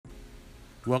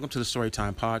Welcome to the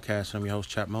Storytime Podcast. I'm your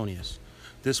host, Chapmonius.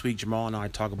 This week, Jamal and I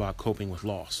talk about coping with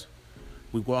loss.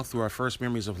 We walk through our first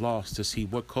memories of loss to see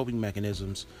what coping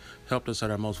mechanisms helped us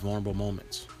at our most vulnerable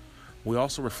moments. We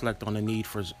also reflect on the need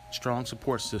for a strong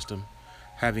support system,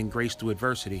 having grace through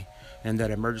adversity, and that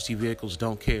emergency vehicles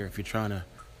don't care if you're trying to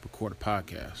record a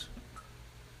podcast.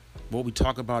 What we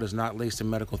talk about is not laced in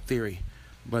medical theory,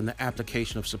 but in the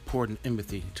application of support and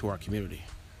empathy to our community.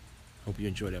 Hope you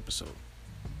enjoyed the episode.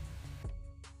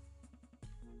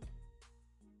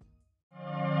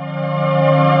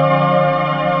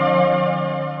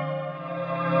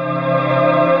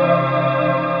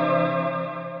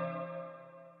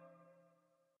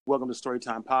 Welcome to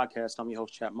Storytime Podcast. I'm your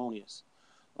host, Chapmonius.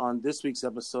 On this week's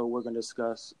episode, we're going to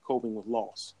discuss coping with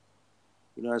loss.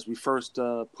 As we first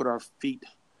put our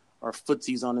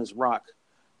footsies on this rock,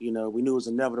 we knew it was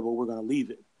inevitable we're going to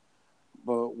leave it.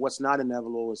 But what's not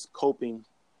inevitable is coping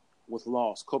with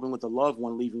loss, coping with a loved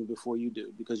one leaving before you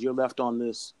do, because you're left on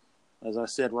this, as I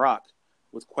said, rock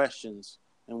with questions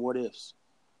and what ifs.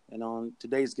 And on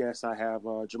today's guest, I have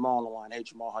Jamal on the line. Hey,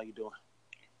 Jamal, how you doing?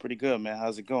 Pretty good, man.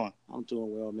 How's it going? I'm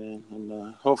doing well, man.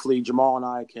 And hopefully Jamal and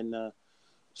I can,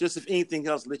 just if anything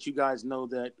else, let you guys know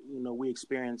that, we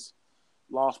experience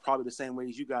loss probably the same way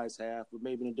as you guys have, but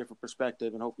maybe in a different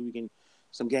perspective. And hopefully we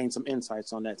can gain some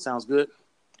insights on that. Sounds good?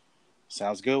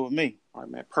 Sounds good with me. All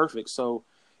right, man. Perfect. So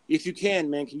if you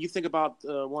can, man, can you think about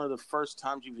one of the first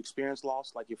times you've experienced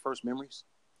loss, like your first memories?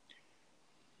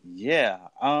 Yeah.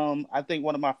 I think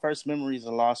one of my first memories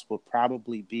of loss would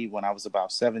probably be when I was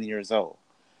about 7 years old.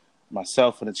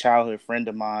 Myself and a childhood friend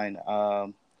of mine,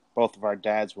 both of our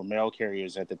dads were mail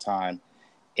carriers at the time.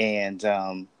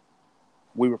 And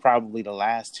we were probably the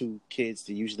last two kids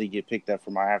to usually get picked up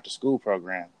from our after-school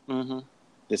program. Mm-hmm.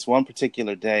 This one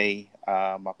particular day,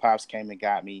 my pops came and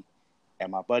got me,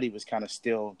 and my buddy was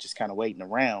still waiting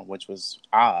around, which was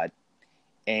odd.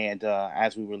 And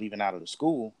as we were leaving out of the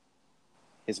school,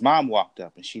 his mom walked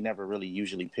up, and she never really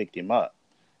usually picked him up.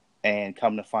 And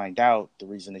come to find out, the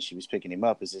reason that she was picking him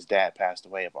up is his dad passed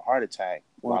away of a heart attack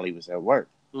while he was at work.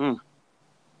 Mm.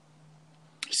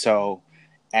 So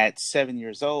at 7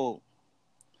 years old,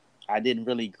 I didn't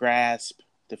really grasp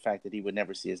the fact that he would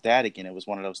never see his dad again. It was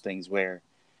one of those things where,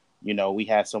 we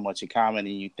had so much in common,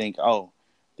 and you think, oh,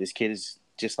 this kid is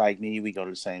just like me. We go to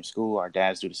the same school. Our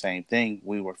dads do the same thing.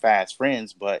 We were fast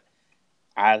friends, but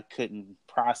I couldn't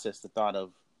process the thought of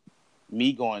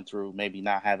me going through maybe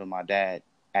not having my dad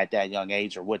at that young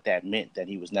age, or what that meant that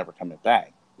he was never coming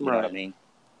back. You know what I mean?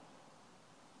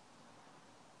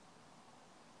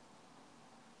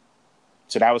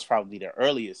 So that was probably the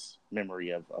earliest memory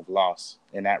of loss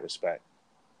in that respect.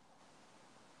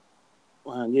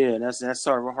 Well, yeah, that's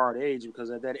sort of a hard age, because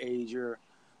at that age you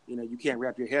can't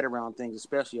wrap your head around things,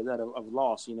 especially at that of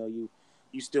loss. You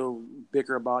still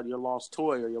bicker about your lost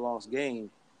toy or your lost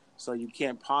game, so you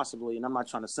can't possibly. And I'm not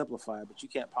trying to simplify it, but you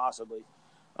can't possibly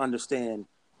understand,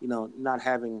 not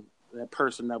having that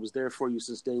person that was there for you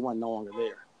since day one no longer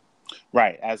there.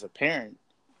 Right. As a parent,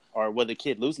 or with a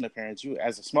kid losing a parent, you,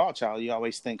 as a small child, you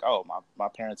always think, oh, my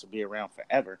parents will be around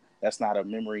forever. That's not a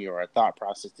memory or a thought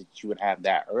process that you would have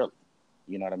that early.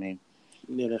 You know what I mean?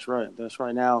 Yeah, that's right. That's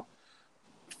right. Now,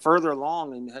 further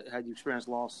along, and had you experienced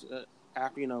loss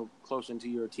after, close into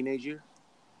your teenage year?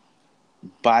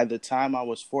 By the time I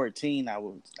was 14,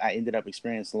 I ended up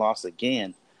experiencing loss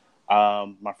again.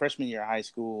 My freshman year of high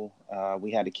school,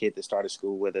 we had a kid that started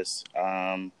school with us.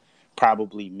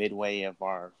 Probably midway of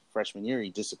our freshman year,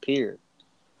 he disappeared.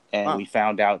 And we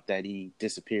found out that he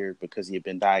disappeared because he had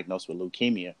been diagnosed with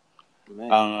leukemia.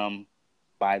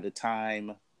 By the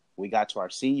time we got to our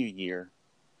senior year,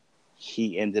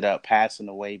 he ended up passing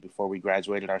away before we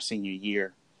graduated our senior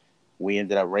year. We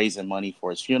ended up raising money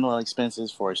for his funeral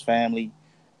expenses, for his family,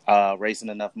 raising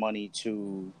enough money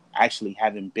to actually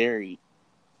have him buried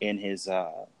in his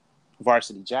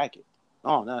varsity jacket.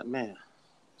 Oh, that man.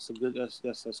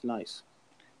 That's nice.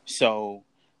 So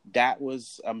that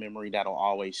was a memory that'll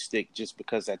always stick, just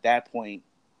because at that point,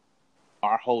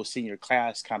 our whole senior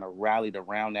class kind of rallied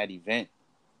around that event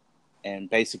and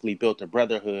basically built a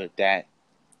brotherhood that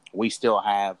we still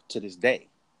have to this day.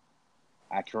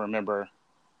 I can remember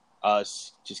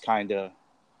us just kind of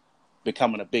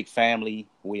becoming a big family.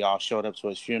 We all showed up to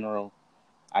his funeral.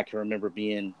 I can remember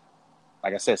being,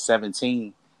 like I said,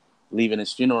 17, leaving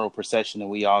his funeral procession, and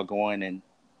we all going and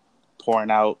pouring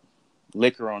out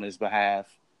liquor on his behalf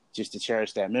just to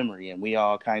cherish that memory. And we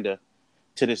all kind of,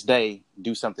 to this day,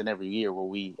 do something every year where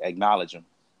we acknowledge him,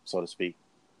 so to speak.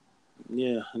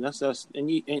 Yeah, and that's just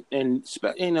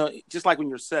like when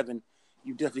you're 7,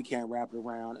 you definitely can't wrap it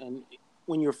around. And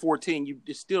when you're 14,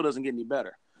 it still doesn't get any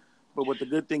better. But what the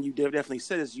good thing you definitely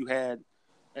said is you had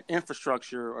an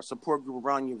infrastructure or support group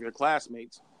around you of your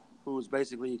classmates who was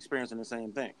basically experiencing the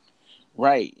same thing.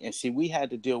 Right. And see, we had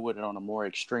to deal with it on a more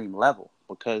extreme level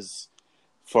because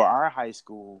for our high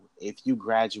school, if you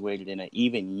graduated in an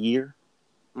even year,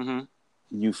 Mm-hmm.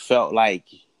 you felt like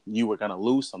you were going to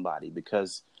lose somebody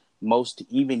because most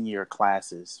even year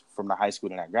classes from the high school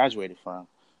that I graduated from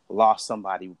lost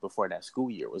somebody before that school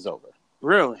year was over.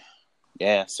 Really?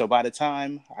 Yeah. So by the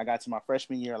time I got to my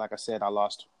freshman year, like I said, I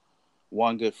lost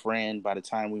one good friend. By the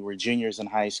time we were juniors in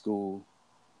high school,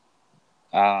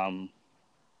 um,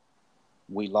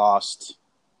 we lost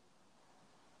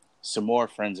some more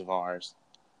friends of ours.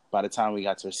 By the time we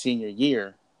got to a senior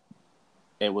year,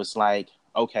 it was like,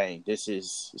 okay, this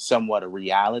is somewhat a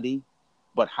reality,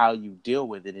 but how you deal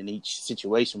with it in each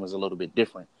situation was a little bit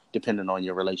different depending on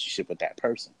your relationship with that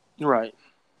person. Right.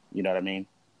 You know what I mean?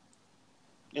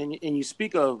 And you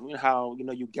speak of how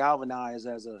you galvanize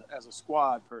as a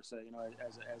squad per se,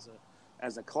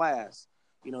 as a class.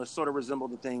 It sort of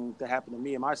resembled the thing that happened to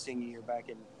me in my senior year back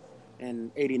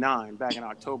in '89. Back in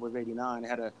October of '89, I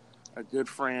had a good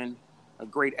friend, a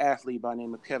great athlete by the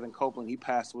name of Kevin Copeland. He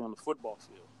passed away on the football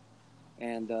field,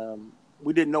 and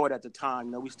we didn't know it at the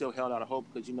time. We still held out a hope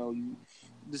because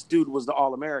this dude was the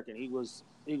All-American. He was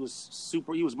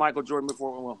super. He was Michael Jordan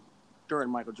during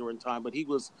Michael Jordan time, but he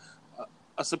was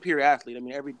a superior athlete. I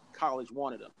mean, every college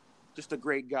wanted him. Just a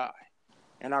great guy.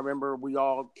 And I remember we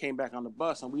all came back on the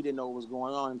bus and we didn't know what was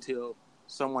going on until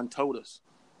someone told us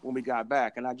when we got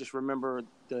back. And I just remember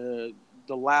the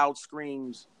loud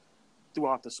screams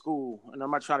throughout the school. And I'm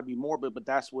not trying to be morbid, but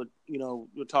that's what,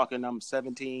 you're talking, I'm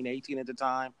 17, 18 at the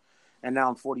time, and now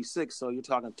I'm 46. So you're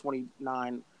talking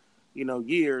 29,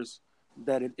 years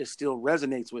that it still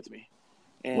resonates with me.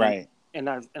 And, Right. and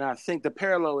I think the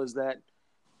parallel is that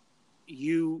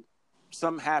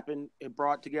something happened, it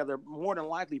brought together more than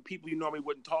likely people you normally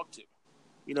wouldn't talk to,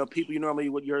 people you normally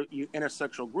would, your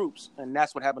intersexual groups. And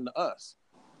that's what happened to us.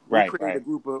 We created a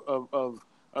group of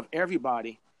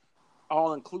everybody,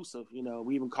 all inclusive.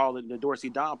 We even called it the Dorsey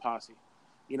Don Posse,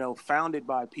 founded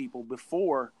by people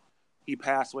before he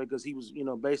passed away, because he was,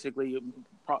 basically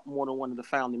more than one of the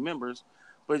founding members.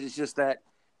 But it's just that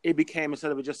it became,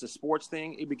 instead of it just a sports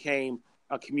thing, it became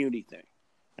a community thing.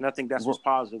 And I think that's what's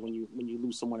positive when you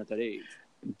lose someone at that age.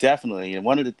 Definitely. And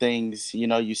one of the things,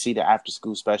 you see the after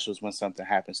school specials when something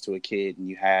happens to a kid and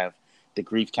you have the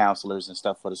grief counselors and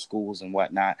stuff for the schools and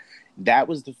whatnot. That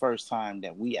was the first time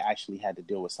that we actually had to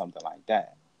deal with something like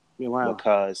that. Yeah, wow.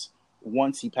 Because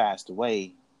once he passed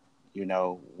away,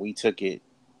 we took it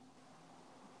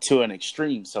to an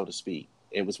extreme, so to speak.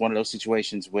 It was one of those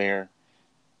situations where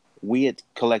we had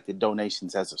collected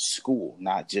donations as a school,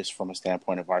 not just from a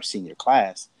standpoint of our senior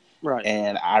class. Right.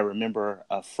 And I remember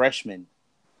a freshman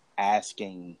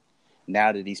asking,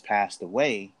 now that he's passed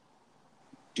away,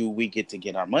 do we get to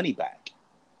get our money back?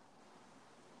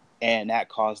 And that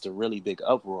caused a really big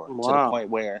uproar. Wow. To the point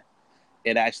where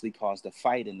it actually caused a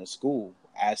fight in the school.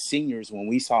 As seniors, when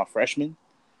we saw freshmen,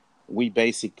 we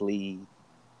basically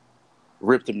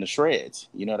ripped them to shreds.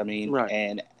 You know what I mean? Right.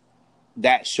 And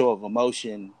that show of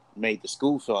emotion made the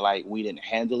school feel like we didn't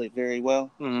handle it very well.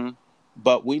 Mm-hmm.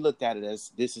 But we looked at it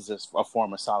as this is a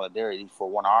form of solidarity for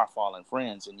one of our fallen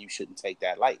friends, and you shouldn't take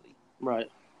that lightly. Right.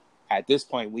 At this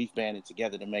point, we've banded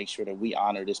together to make sure that we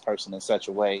honor this person in such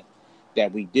a way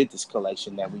that we did this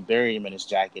collection, that we buried him in his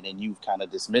jacket, and you've kind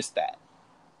of dismissed that.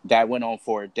 That went on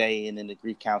for a day, and then the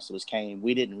grief counselors came.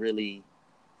 We didn't really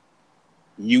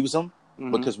use them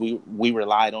because we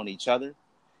relied on each other.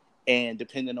 And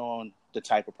depending on the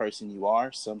type of person you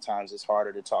are, sometimes it's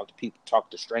harder to talk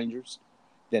to strangers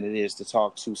than it is to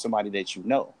talk to somebody that you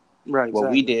know. Right. Exactly.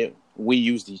 What we did, we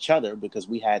used each other because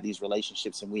we had these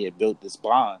relationships and we had built this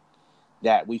bond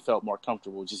that we felt more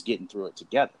comfortable just getting through it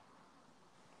together.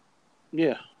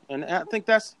 Yeah. And I think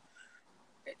that's,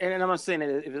 and I'm not saying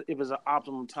that it was an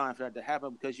optimum time for that to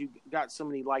happen, because you got so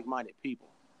many like-minded people.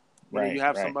 You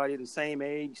have somebody the same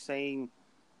age, same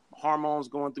hormones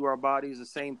going through our bodies, the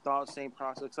same thoughts, same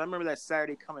process. I remember that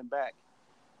Saturday coming back,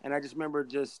 and I just remember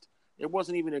it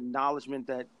wasn't even acknowledgement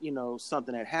that,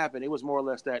 something had happened. It was more or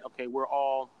less that, okay, we're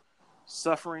all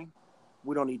suffering.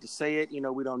 We don't need to say it.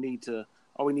 We don't need to,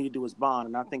 all we need to do is bond.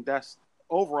 And I think that's,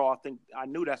 overall, I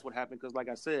knew that's what happened, because like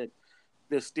I said,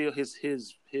 there's still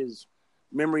his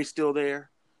memory's still there.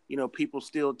 People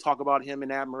still talk about him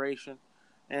in admiration,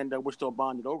 and we're still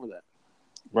bonded over that.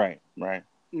 Right.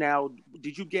 Now,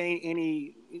 did you gain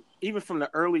any, even from the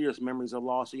earliest memories of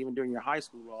loss, or even during your high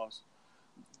school loss,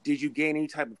 did you gain any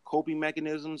type of coping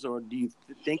mechanisms, or do you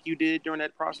think you did during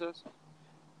that process?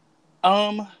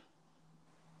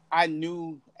 I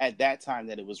knew at that time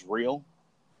that it was real.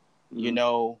 You Mm-hmm.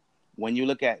 know, when you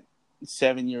look at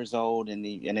 7 years old and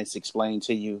it's explained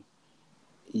to you,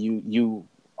 you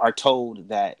are told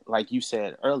that, like you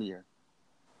said earlier,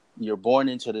 you're born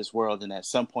into this world and at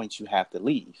some point you have to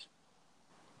leave.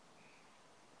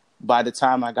 By the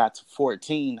time I got to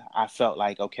 14, I felt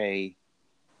like, okay,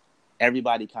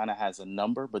 everybody kind of has a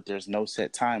number, but there's no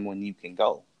set time when you can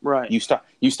go. Right.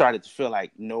 You started to feel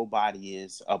like nobody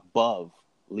is above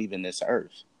leaving this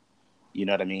earth. You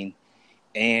know what I mean?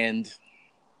 And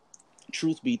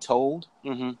truth be told,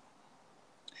 Mm-hmm.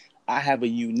 I have a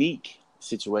unique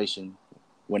situation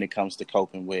when it comes to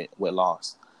coping with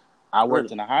loss. I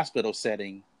worked Really? in a hospital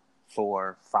setting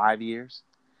for 5 years,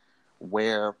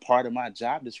 where part of my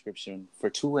job description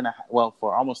for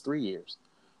for almost 3 years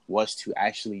was to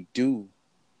actually do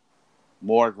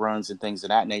morgue runs and things of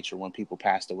that nature when people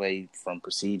passed away from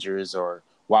procedures or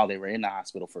while they were in the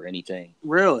hospital for anything.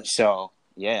 Really? So,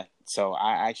 yeah. So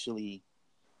I actually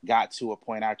got to a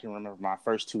point, I can remember my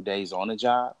first 2 days on the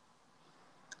job.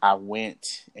 I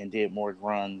went and did morgue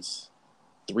runs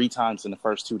 3 times in the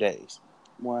first 2 days.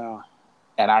 Wow.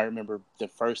 And I remember the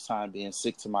first time being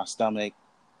sick to my stomach.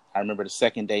 I remember the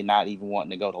second day not even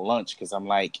wanting to go to lunch because I'm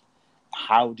like,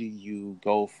 how do you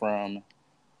go from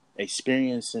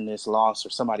experiencing this loss or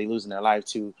somebody losing their life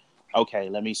to, okay,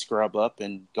 let me scrub up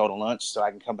and go to lunch so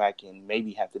I can come back and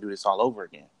maybe have to do this all over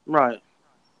again. Right.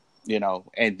 You know,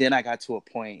 and then I got to a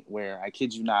point where, I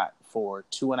kid you not, for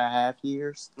 2.5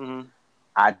 years, Mm-hmm.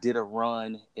 I did a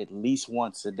run at least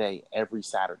once a day every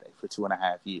Saturday for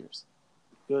 2.5 years.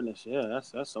 Goodness, yeah,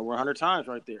 that's over 100 times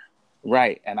right there.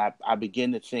 Right. And I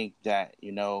begin to think that,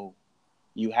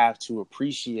 you have to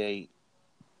appreciate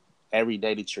every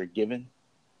day that you're given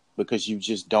because you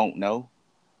just don't know.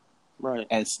 Right.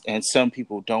 And some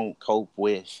people don't cope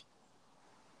with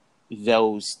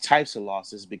those types of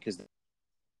losses because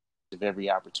of every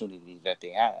opportunity that they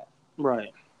have.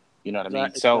 Right. You know what I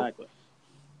mean? So Exactly.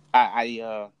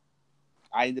 I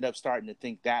ended up starting to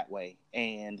think that way.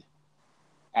 And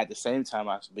at the same time,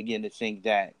 I began to think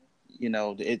that,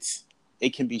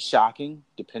 it can be shocking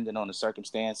depending on the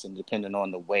circumstance and depending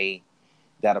on the way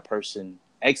that a person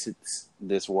exits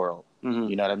this world. Mm-hmm.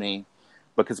 You know what I mean?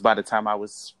 Because by the time I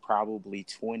was probably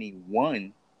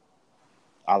 21,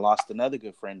 I lost another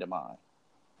good friend of mine.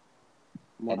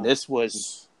 Wow. And this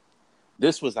was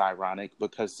ironic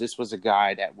because this was a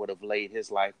guy that would have laid his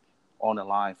life on the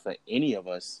line for any of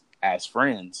us as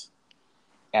friends.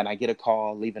 And I get a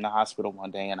call leaving the hospital one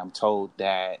day and I'm told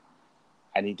that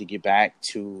I need to get back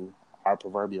to our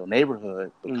proverbial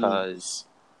neighborhood because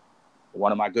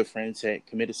one of my good friends had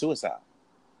committed suicide.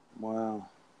 Wow.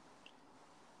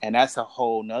 And that's a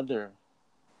whole nother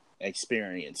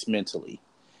experience mentally,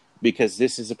 because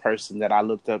this is a person that I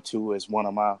looked up to as one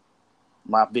of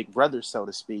my big brothers, so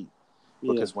to speak.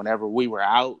 Yeah. Because whenever we were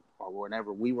out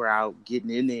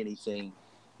getting into anything,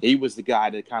 he was the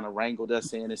guy that kind of wrangled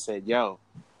us in and said, yo,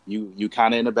 you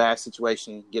kind of in a bad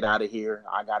situation, get out of here.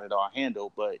 I got it all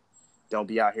handled, but don't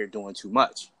be out here doing too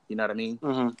much. You know what I mean?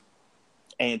 Mm-hmm.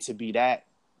 And to be that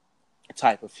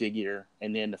type of figure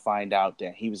and then to find out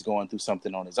that he was going through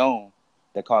something on his own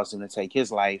that caused him to take his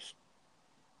life,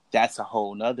 that's a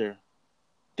whole nother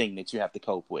thing that you have to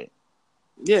cope with.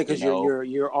 Yeah, You because know,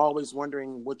 you're always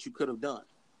wondering what you could have done.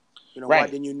 Why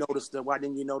right. didn't you notice that? Why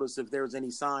didn't you notice if there was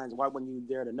any signs? Why weren't you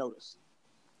there to notice?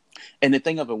 And the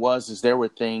thing of it is there were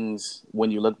things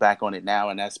when you look back on it now,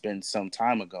 and that's been some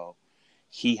time ago,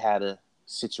 he had a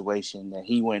situation that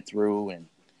he went through and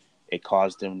it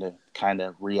caused him to kind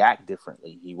of react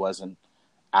differently. He wasn't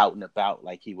out and about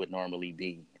like he would normally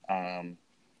be.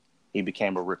 He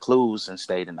became a recluse and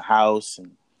stayed in the house,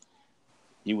 and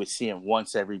you would see him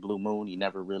once every blue moon. He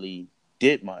never really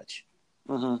did much.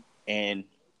 Mm-hmm. And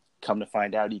come to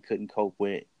find out, he couldn't cope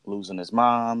with losing his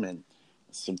mom and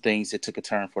some things that took a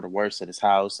turn for the worse at his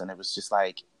house. And it was just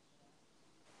like,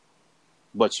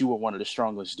 but you were one of the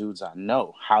strongest dudes I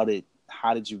know. How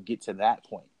did you get to that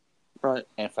point? Right.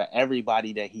 And for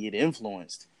everybody that he had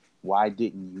influenced, why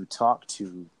didn't you talk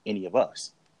to any of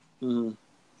us? Mm-hmm.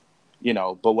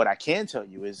 But what I can tell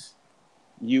you is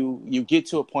you get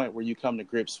to a point where you come to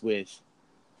grips with,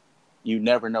 you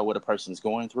never know what a person's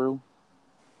going through.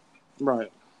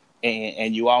 Right.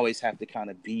 And you always have to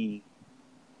kind of be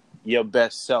your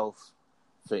best self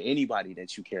for anybody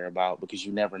that you care about, because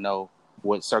you never know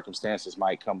what circumstances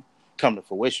might come to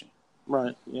fruition.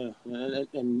 Right. Yeah.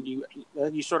 And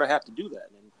you sort of have to do that.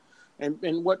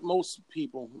 And what most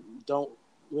people don't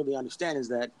really understand is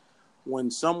that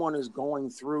when someone is going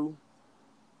through,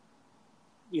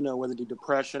 whether it be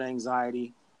depression,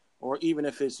 anxiety, or even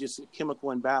if it's just a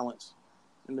chemical imbalance,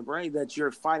 in the brain that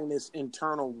you're fighting this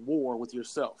internal war with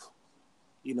yourself.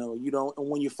 You know, you don't, and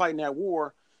when you're fighting that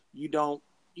war, you don't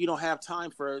have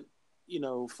time for,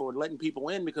 for letting people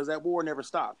in, because that war never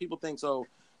stops. People think so,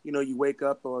 you wake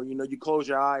up, or, you close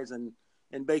your eyes and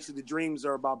basically the dreams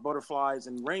are about butterflies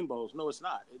and rainbows. No, it's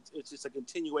not. It's just a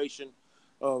continuation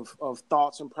of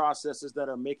thoughts and processes that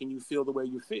are making you feel the way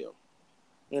you feel.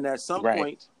 And at some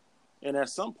Right.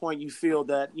 point, you feel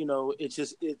that,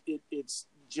 it's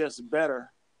just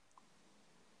better.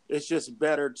 It's just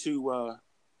better to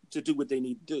do what they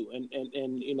need to do.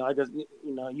 And I guess,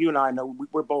 you and I know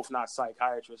we're both not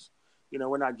psychiatrists.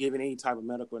 We're not giving any type of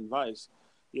medical advice.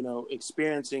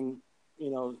 Experiencing,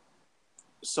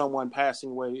 someone passing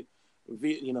away,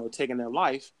 taking their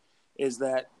life, is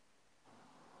that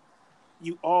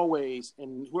you always,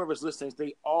 and whoever's listening,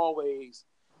 they always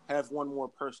have one more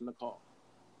person to call.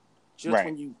 Just Right.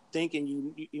 when you think,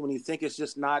 when you think it's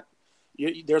just not,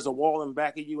 there's a wall in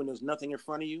back of you and there's nothing in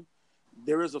front of you,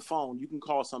 there is a phone. You can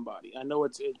call somebody. I know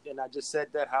and I just said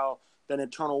how that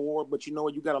internal war, but you know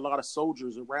what? You got a lot of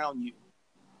soldiers around you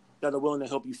that are willing to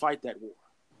help you fight that war.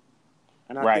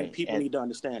 And I think people need to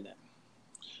understand that.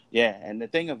 Yeah, and the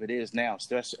thing of it is now,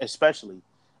 especially,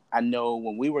 I know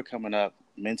when we were coming up,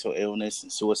 mental illness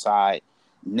and suicide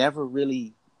never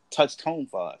really touched home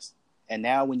for us. And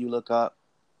now when you look up,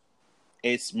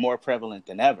 it's more prevalent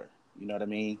than ever. You know what I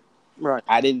mean? Right.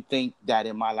 I didn't think that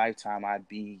in my lifetime I'd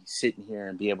be sitting here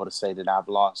and be able to say that I've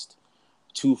lost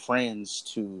 2 friends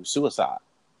to suicide.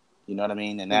 You know what I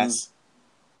mean? And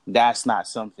that's not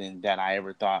something that I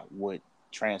ever thought would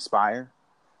transpire.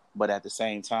 But at the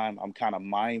same time, I'm kind of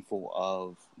mindful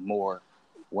of more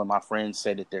when my friends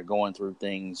say that they're going through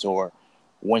things, or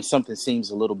when something seems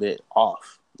a little bit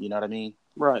off. You know what I mean?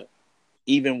 Right.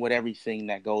 Even with everything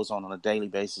that goes on a daily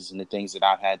basis and the things that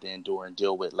I've had to endure and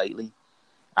deal with lately,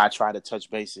 I try to touch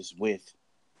bases with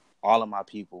all of my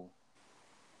people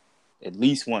at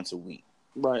least once a week.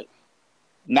 Right.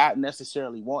 Not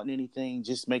necessarily wanting anything,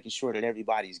 just making sure that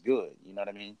everybody's good. You know what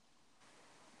I mean?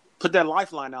 Put that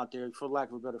lifeline out there, for lack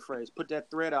of a better phrase. Put that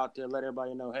thread out there. Let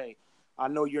everybody know, hey, I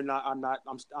know you're not.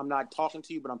 I'm not talking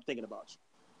to you, but I'm thinking about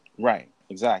you. Right.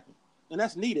 Exactly. And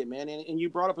that's needed, man. And you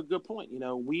brought up a good point.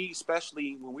 We,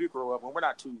 especially when we grow up, when we're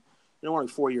not too, we're only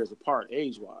 4 years apart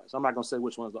age-wise. I'm not gonna say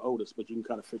which one's the oldest, but you can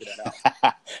kind of figure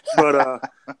that out.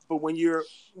 but when you're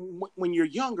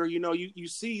younger, you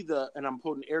see and I'm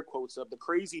putting air quotes up, the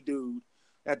crazy dude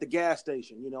at the gas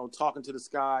station, talking to the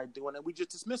sky, doing it. We just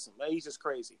dismiss him. Hey, he's just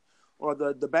crazy. Or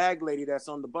the bag lady that's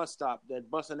on the bus stop,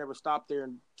 that bus that never stopped there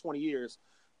in 20 years,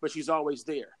 but she's always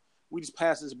there. We just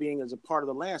pass as being as a part of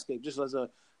the landscape, just as a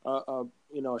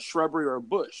shrubbery or a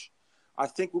bush. I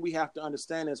think what we have to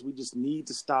understand is we just need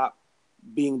to stop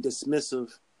being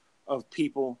dismissive of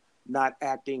people not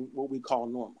acting what we call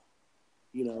normal.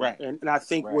 Right. And I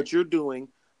think what you're doing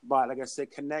by, like I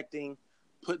said, connecting,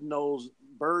 putting those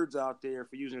birds out there,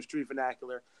 for using the street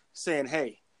vernacular, saying,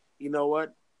 hey, you know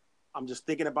what? I'm just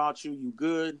thinking about you. You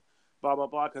good, blah, blah,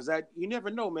 blah. Because that, you never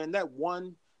know, man. That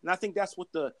one, and I think that's what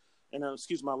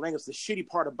excuse my language, the shitty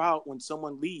part about when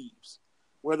someone leaves,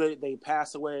 whether they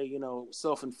pass away,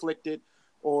 self-inflicted,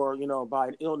 or, by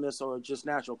an illness or just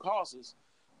natural causes,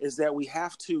 is that we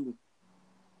have to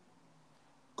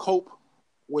cope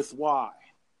with why.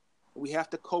 We have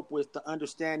to cope with the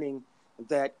understanding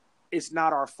that it's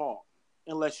not our fault,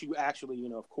 unless you actually,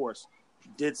 of course,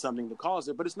 did something to cause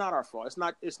it. But it's not our fault.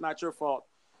 It's not your fault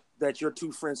that your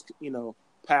 2 friends,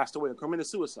 passed away or committed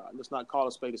suicide. Let's not call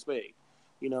a spade a spade.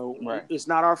 Right. It's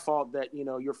not our fault that,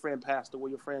 your friend passed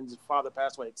away, your friend's father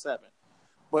passed away at 7.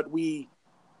 But we,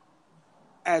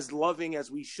 as loving as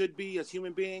we should be as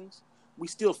human beings, we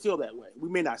still feel that way. We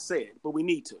may not say it, but we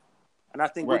need to. And I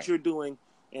think what you're doing,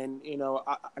 and,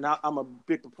 I'm a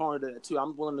big proponent of that too.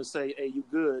 I'm willing to say, hey, you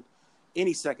good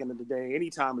any second of the day, any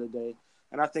time of the day.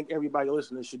 And I think everybody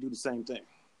listening should do the same thing.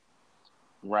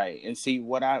 Right. And see,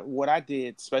 what I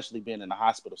did, especially being in a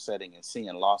hospital setting and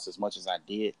seeing loss as much as I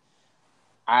did,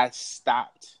 I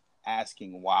stopped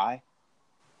asking why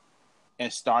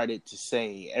and started to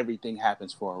say everything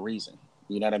happens for a reason.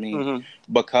 You know what I mean?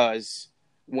 Mm-hmm. Because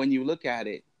when you look at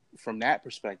it from that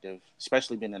perspective,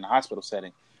 especially being in a hospital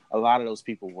setting, a lot of those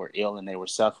people were ill and they were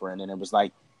suffering. And it was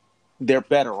like, they're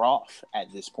better off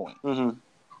at this point.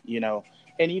 Mm-hmm.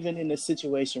 And even in the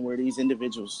situation where these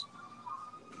individuals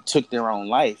took their own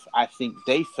life, I think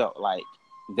they felt like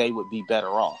they would be better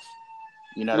off.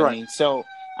 You know what I mean? So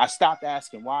I stopped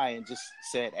asking why and just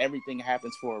said everything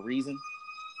happens for a reason.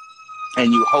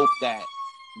 And you hope that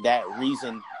that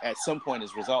reason at some point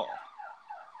is resolved.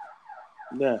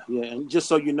 Yeah. And just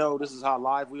so you know, this is how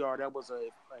live we are. That was a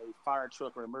fire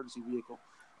truck or emergency vehicle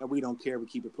and we don't care. We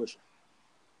keep it pushing.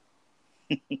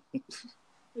 I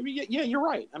mean, yeah, you're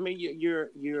right. I mean,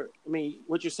 I mean,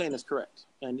 what you're saying is correct.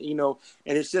 And, and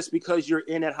it's just because you're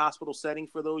in that hospital setting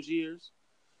for those years,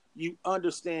 you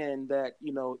understand that,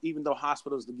 even though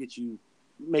hospitals to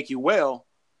make you well,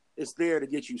 it's there to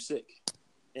get you sick.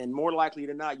 And more likely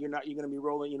than not, you're going to be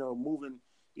rolling, moving,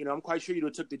 I'm quite sure you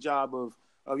took the job of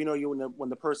when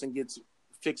the person gets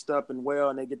fixed up and well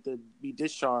and they get to be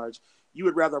discharged, you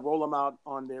would rather roll them out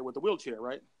on there with a wheelchair,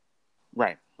 right?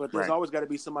 Right. But there's always got to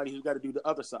be somebody who's got to do the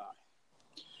other side.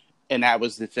 And that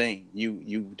was the thing.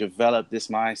 You developed this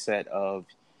mindset of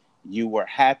you were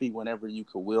happy whenever you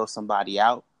could wheel somebody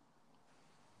out,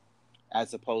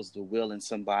 as opposed to wheeling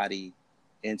somebody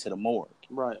into the morgue.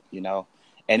 Right.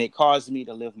 And it caused me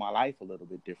to live my life a little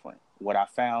bit different. What I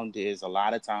found is a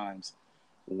lot of times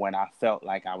when I felt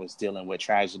like I was dealing with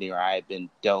tragedy or I had been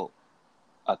dealt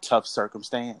a tough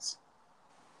circumstance,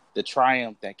 the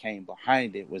triumph that came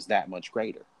behind it was that much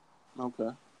greater. Okay.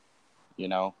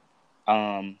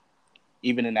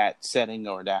 Even in that setting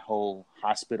or that whole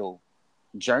hospital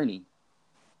journey,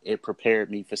 it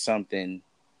prepared me for something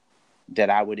that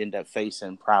I would end up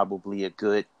facing probably a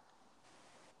good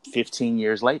 15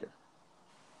 years later.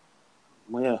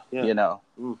 Well, yeah.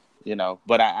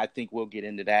 But I think we'll get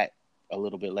into that a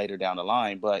little bit later down the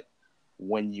line. But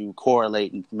when you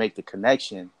correlate and make the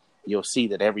connection, you'll see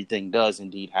that everything does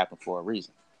indeed happen for a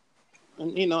reason.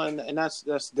 And and that's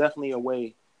definitely a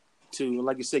way to,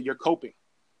 like you said, you're coping.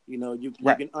 You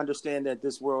can understand that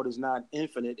this world is not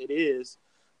infinite. It is,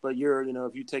 but you're,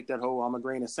 if you take that whole I'm a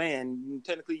grain of sand,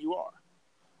 technically you are.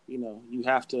 You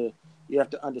have to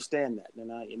understand that,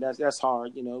 and that's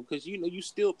hard, because you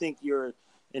still think you're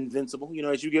invincible.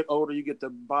 As you get older, you get the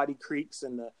body creaks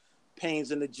and the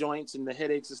pains in the joints and the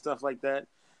headaches and stuff like that,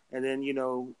 and then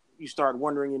you start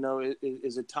wondering,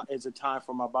 is it time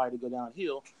for my body to go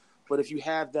downhill? But if you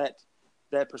have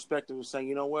that perspective of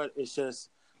saying, what, it's just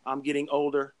I'm getting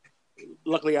older.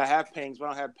 Luckily, I have pains, but I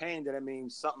don't have pain. That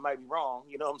means something might be wrong.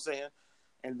 You know what I'm saying?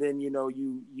 And then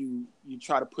you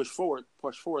try to push forward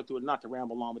through it. Not to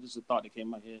ramble on, but this is a thought that came in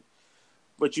my head.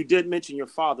 But you did mention your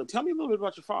father. Tell me a little bit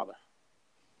about your father.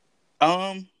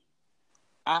 I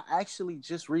actually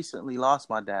just recently lost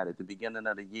my dad at the beginning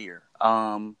of the year.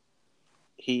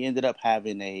 He ended up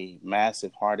having a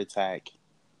massive heart attack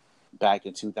back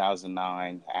in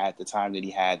 2009. At the time that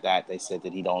he had that, they said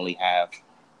that he'd only have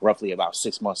roughly about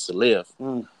 6 months to live,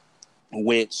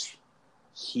 which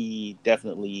he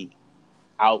definitely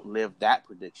outlived that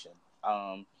prediction.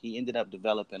 He ended up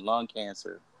developing lung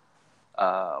cancer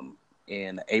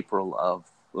in April of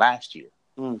last year.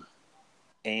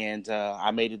 And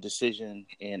I made a decision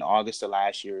in August of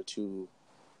last year to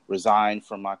resign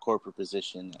from my corporate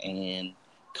position and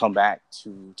come back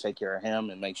to take care of him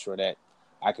and make sure that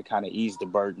I could kind of ease the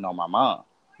burden on my mom.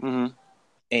 Mm-hmm.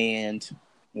 And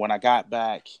when I got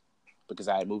back, because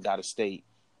I had moved out of state,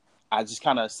 I just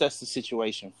kind of assessed the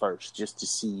situation first just to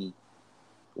see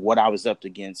what I was up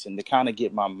against and to kind of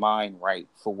get my mind right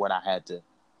for what I had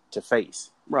to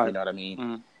face. Right. You know what I mean?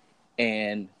 Mm-hmm.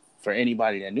 And for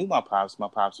anybody that knew my pops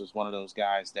was one of those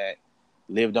guys that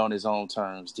lived on his own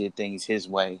terms, did things his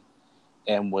way,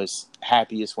 and was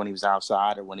happiest when he was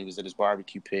outside or when he was at his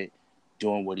barbecue pit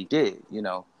doing what he did,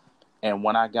 And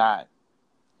when I got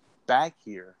back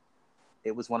here,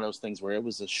 it was one of those things where it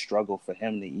was a struggle for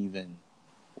him to even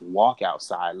walk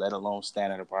outside, let alone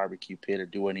stand at a barbecue pit or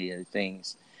do any of the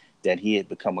things that he had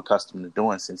become accustomed to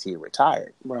doing since he had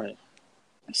retired. Right.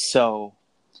 So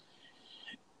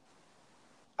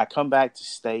I come back to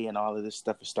stay, and all of this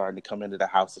stuff is starting to come into the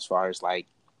house as far as like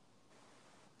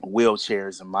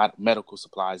wheelchairs and medical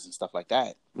supplies and stuff like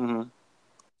that. Mm-hmm.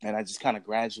 And I just kind of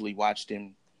gradually watched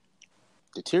him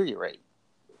deteriorate.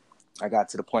 I got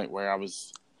to the point where I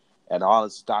was at all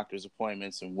his doctor's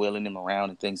appointments and wheeling him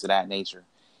around and things of that nature.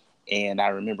 And I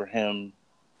remember him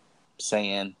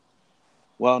saying,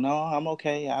 well, no, I'm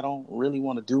okay. I don't really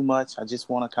want to do much. I just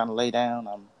want to kind of lay down.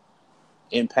 I'm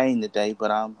in pain today, but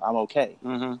I'm okay.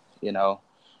 Mm-hmm.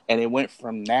 And it went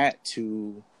from that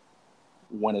to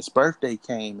when his birthday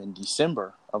came in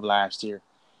December of last year,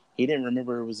 he didn't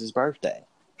remember it was his birthday.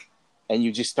 And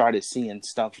you just started seeing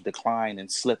stuff decline and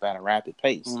slip at a rapid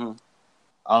pace.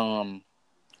 Mm-hmm.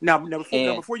 Now,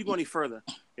 before you go any further,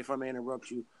 if I may interrupt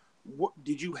you,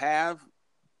 did you have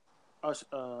a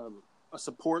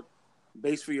support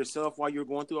base for yourself while you were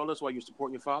going through all this, while you were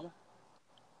supporting your father?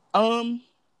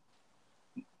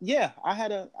 Yeah, I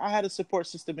had a support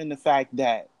system in the fact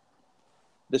that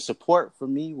the support for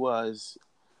me was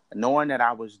knowing that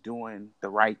I was doing the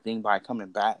right thing by coming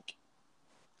back.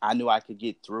 I knew I could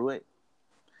get through it.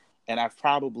 And I've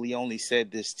probably only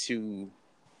said this to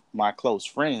my close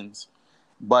friends,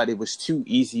 but it was too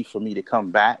easy for me to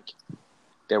come back.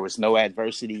 There was no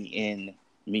adversity in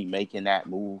me making that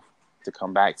move to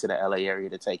come back to the LA area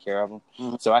to take care of them.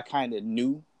 Mm-hmm. So I kind of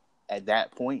knew at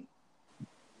that point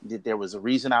that there was a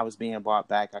reason I was being brought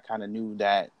back. I kind of knew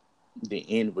that the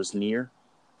end was near.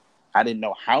 I didn't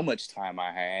know how much time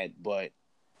I had, but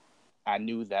I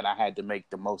knew that I had to make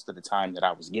the most of the time that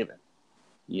I was given.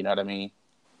 You know what I mean?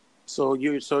 So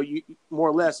you more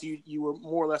or less you were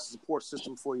more or less a support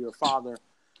system for your father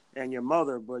and your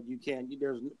mother, but you can't.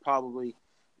 There's probably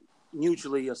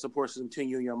mutually a support system between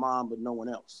you and your mom, but no one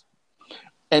else.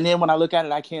 And then when I look at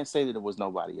it, I can't say that it was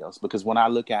nobody else, because when I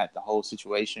look at the whole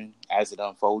situation as it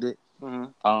unfolded,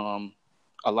 a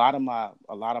lot of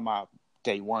my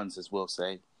day ones, as we'll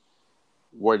say,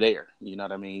 were there. You know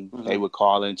what I mean? They would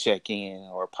call and check in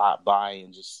or pop by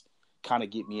and just kind of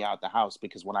get me out the house,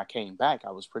 because when I came back,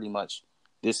 I was pretty much,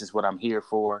 this is what I'm here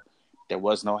for. There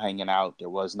was no hanging out. There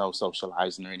was no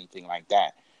socializing or anything like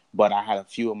that. But I had a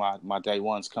few of my day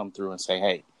ones come through and say,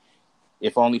 hey,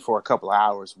 if only for a couple of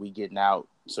hours, we getting out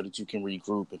so that you can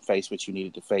regroup and face what you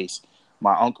needed to face.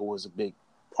 My uncle was a big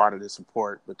part of the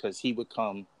support, because he would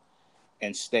come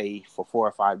and stay for 4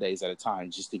 or 5 days at a time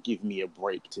just to give me a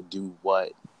break to do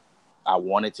what I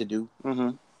wanted to do,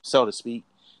 so to speak.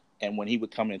 And when he would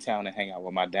come in town and hang out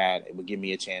with my dad, it would give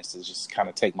me a chance to just kind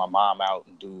of take my mom out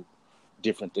and do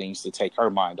different things to take her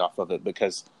mind off of it,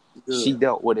 because she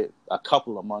dealt with it a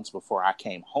couple of months before I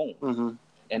came home.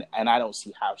 And I don't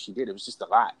see how she did. It was just a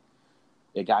lot.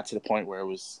 It got to the point where it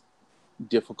was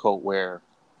difficult, where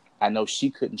I know she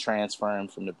couldn't transfer him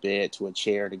from the bed to a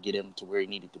chair to get him to where he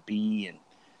needed to be. And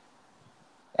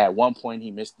at one point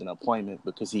he missed an appointment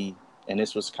because and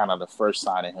this was kind of the first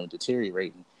sign of him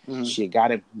deteriorating. She had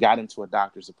got him to a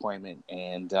doctor's appointment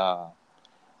and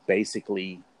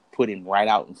basically put him right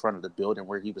out in front of the building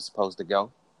where he was supposed to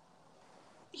go.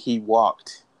 He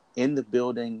walked in the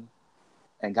building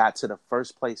and got to the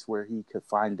first place where he could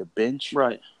find a bench,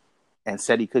 and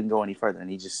said he couldn't go any further, and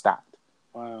he just stopped.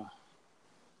 Wow.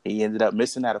 He ended up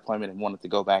missing that appointment and wanted to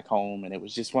go back home. And it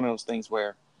was just one of those things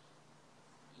where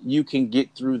you can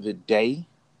get through the day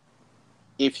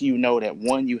if you know that,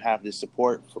 one, you have the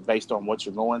support based on what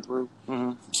you're going through.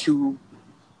 Two,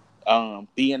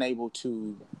 being able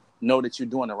to know that you're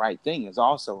doing the right thing is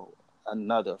also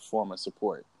another form of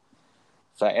support.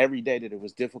 For every day that it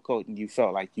was difficult and you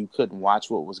felt like you couldn't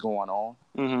watch what was going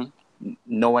on,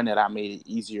 knowing that I made it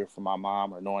easier for my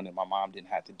mom, or knowing that my mom didn't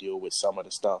have to deal with some of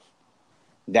the stuff,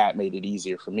 that made it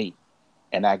easier for me.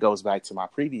 And that goes back to my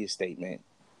previous statement.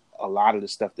 A lot of the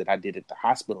stuff that I did at the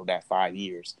hospital that 5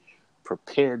 years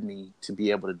prepared me to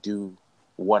be able to do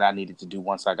what I needed to do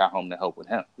once I got home to help with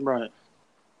him. Right.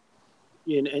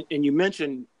 And you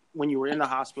mentioned when you were in the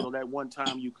hospital that one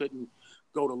time you couldn't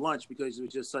go to lunch because it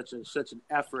was just such an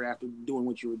effort after doing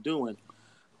what you were doing.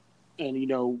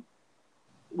 And,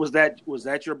 was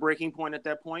that your breaking point at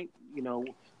that point?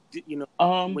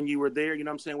 When you were there, you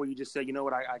know what I'm saying, where you just said, you know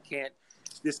what, I can't,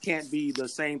 this can't be the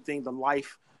same thing, the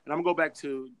life. And I'm gonna go back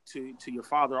to your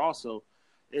father also,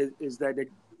 is that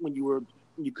when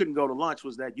you couldn't go to lunch,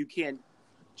 was that you can't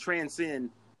transcend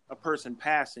a person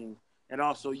passing and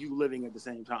also you living at the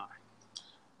same time.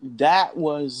 That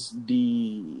wasn't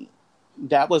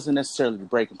necessarily the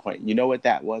breaking point. You know what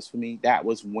that was for me? That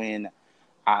was when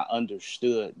I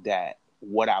understood that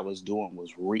what I was doing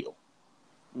was real.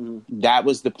 That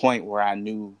was the point where I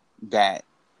knew that,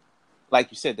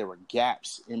 like you said, there were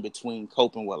gaps in between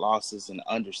coping with losses and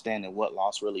understanding what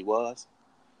loss really was.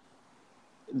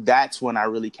 That's when I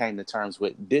really came to terms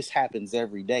with, this happens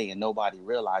every day and nobody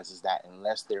realizes that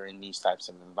unless they're in these types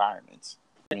of environments.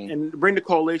 And bring the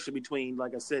correlation between,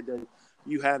 like I said, that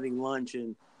you having lunch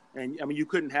and I mean, you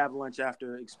couldn't have lunch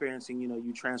after experiencing,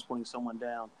 you transporting someone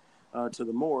down to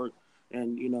the morgue.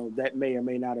 And, that may or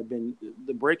may not have been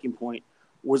the breaking point.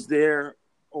 Was there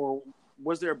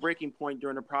a breaking point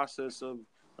during the process of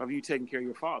you taking care of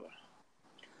your father?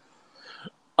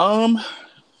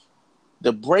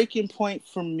 The breaking point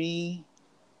for me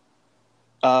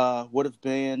would have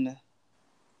been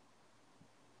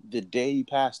the day he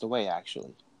passed away,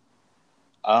 actually.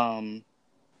 I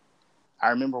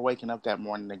remember waking up that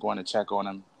morning and going to check on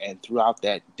him. And throughout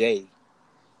that day,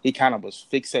 he kind of was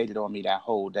fixated on me that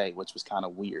whole day, which was kind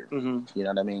of weird. You know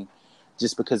what I mean?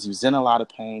 Just because he was in a lot of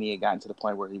pain, he had gotten to the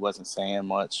point where he wasn't saying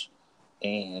much,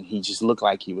 and he just looked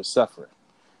like he was suffering.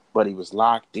 But he was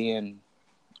locked in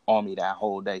on me that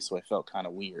whole day, so it felt kind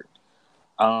of weird.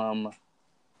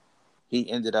 He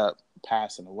ended up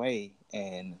passing away,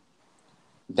 and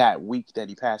that week that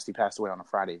he passed away on a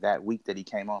Friday. That week that he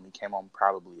came home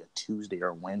probably a Tuesday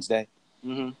or Wednesday.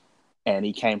 and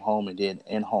he came home and did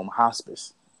in-home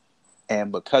hospice.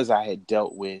 And because I had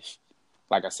dealt with,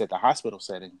 like I said, the hospital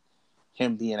setting,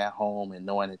 him being at home and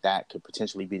knowing that that could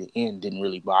potentially be the end didn't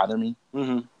really bother me,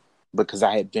 because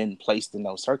I had been placed in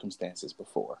those circumstances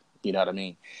before. You know what I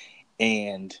mean?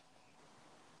 And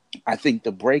I think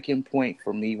the breaking point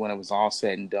for me when it was all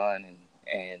said and done,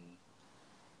 and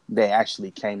they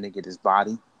actually came to get his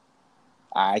body,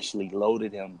 I actually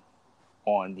loaded him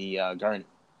on the gurney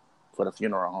for the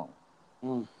funeral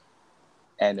home.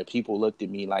 And the people looked at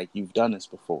me like, "You've done this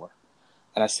before."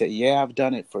 And I said, "Yeah, I've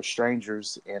done it for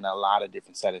strangers in a lot of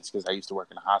different settings because I used to work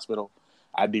in a hospital.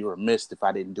 I'd be remiss if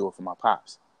I didn't do it for my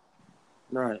pops."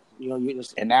 Right. You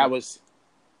just, and that was,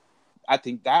 I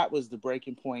think that was the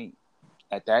breaking point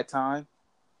at that time.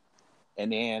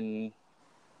 And then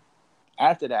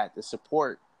after that, the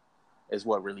support is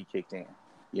what really kicked in.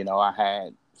 I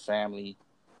had family,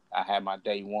 I had my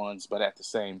day ones, but at the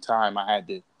same time, I had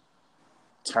to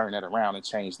turn it around and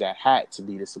change that hat to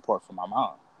be the support for my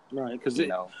mom. Right.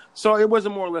 So it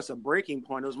wasn't more or less a breaking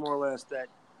point. It was more or less that,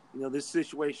 this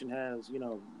situation has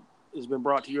been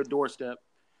brought to your doorstep.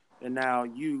 And now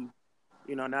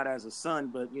not as a son,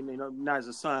 but, not as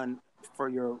a son for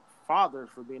your father,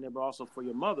 for being there, but also for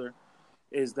your mother,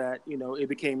 is that, it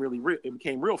became really real. It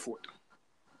became real for you.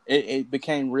 It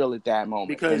became real at that moment.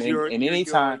 Because your what do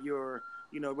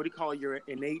you call it? Your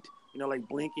innate, like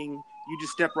blinking, you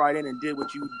just step right in and did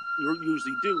what you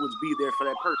usually do, was be there for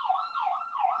that person.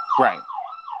 Right.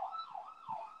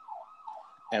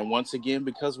 And once again,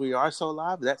 because we are so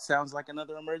live, that sounds like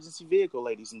another emergency vehicle,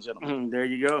 ladies and gentlemen. There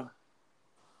you go.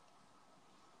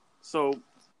 So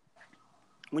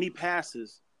when he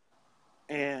passes,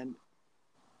 and,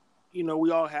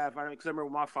 we all have, because I remember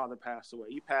when my father passed away.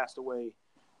 He passed away,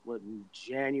 in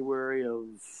January of,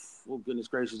 goodness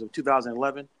gracious, of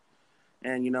 2011.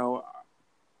 And,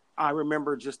 I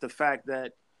remember just the fact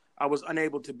that I was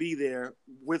unable to be there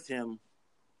with him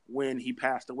when he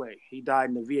passed away. He died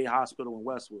in the VA hospital in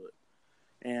Westwood.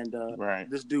 And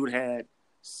This dude had,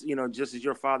 just as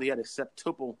your father, he had a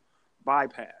septuple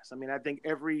bypass. I think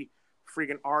every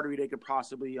freaking artery they could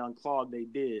possibly unclog, they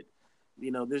did.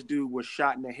 This dude was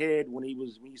shot in the head when we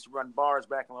used to run bars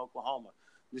back in Oklahoma.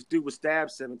 This dude was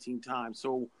stabbed 17 times.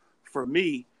 So for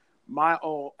me, my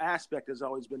whole aspect has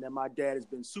always been that my dad has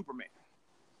been Superman.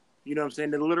 You know what I'm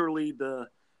saying? That literally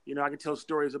I can tell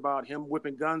stories about him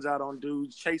whipping guns out on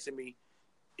dudes chasing me,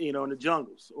 in the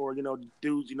jungles, or,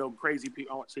 dudes, crazy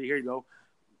people. Oh, so here you go,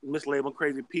 mislabeled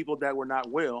crazy people that were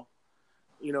not well,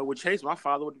 would chase my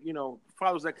father.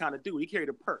 Father was that kind of dude. He carried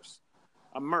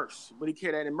a Merce, but he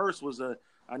carried that, and Merce was a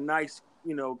nice,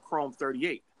 Chrome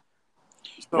 38.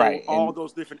 So right. All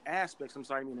those different aspects, I'm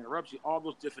sorry, I mean to interrupt you, all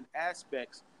those different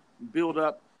aspects build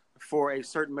up for a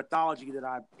certain mythology that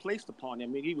I placed upon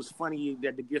him. He was funny, he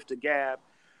had the gift of gab,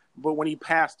 but when he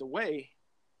passed away,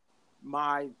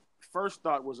 my first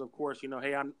thought was, of course,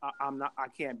 hey, I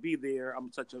can't be there.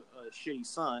 I'm such a shitty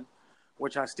son,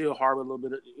 which I still harbor a little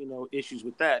bit of, issues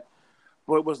with that.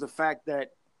 But it was the fact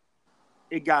that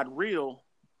it got real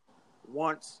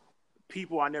once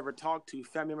people I never talked to,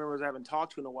 family members I haven't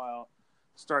talked to in a while,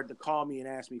 started to call me and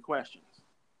ask me questions.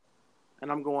 And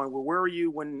I'm going, well, where were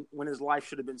you when his life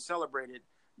should have been celebrated,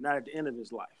 not at the end of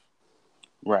his life?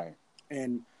 Right.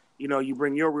 And, you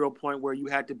bring your real point where you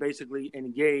had to basically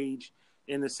engage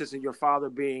in the sense of your father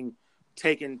being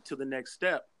taken to the next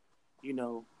step.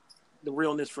 The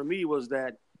realness for me was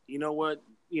that,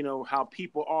 how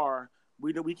people are,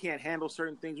 we can't handle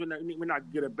certain things. We're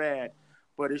not good or bad,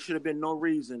 but it should have been no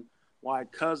reason why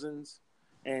cousins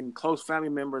and close family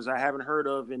members I haven't heard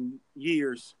of in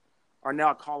years are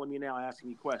now calling me now, asking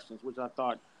me questions, which I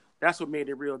thought that's what made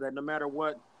it real, that no matter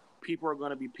what, people are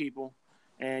going to be people.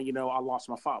 And, I lost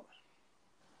my father.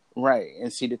 Right.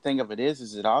 And see, the thing of it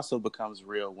is it also becomes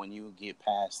real when you get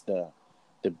past the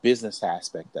business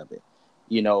aspect of it.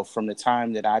 From the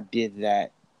time that I did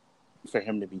that for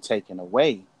him to be taken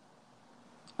away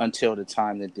until the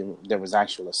time that there was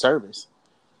actual a service,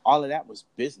 all of that was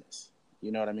business.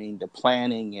 You know what I mean? The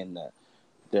planning and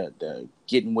the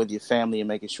getting with your family and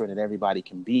making sure that everybody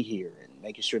can be here and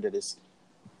making sure that it's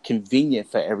convenient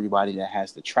for everybody that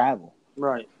has to travel.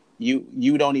 Right.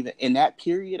 You don't even, in that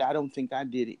period, I don't think I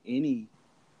did any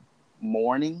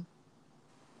mourning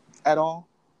at all.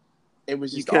 It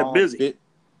was just all busy.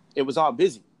 It was all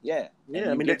busy. Yeah.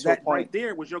 Yeah. That right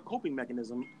there was your coping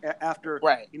mechanism after,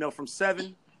 right. From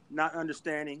 7, not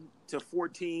understanding, to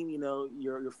 14,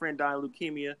 your friend dying of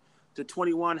leukemia, to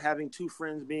 21, having 2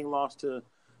 friends being lost to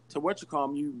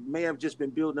you may have just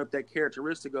been building up that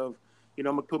characteristic of, I'm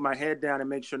going to put my head down and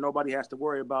make sure nobody has to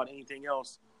worry about anything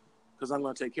else because I'm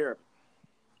going to take care of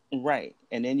it. Right.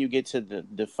 And then you get to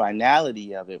the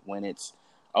finality of it when it's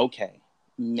okay,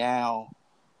 now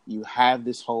you have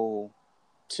this whole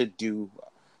to do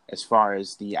as far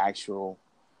as the actual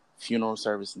funeral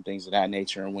service and things of that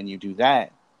nature. And when you do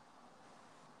that,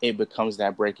 it becomes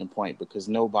that breaking point because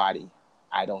nobody,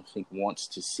 I don't think, wants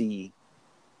to see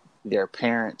their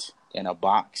parent in a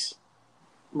box.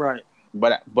 Right.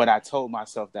 But I told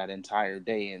myself that entire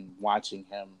day and watching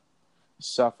him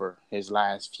suffer his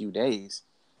last few days,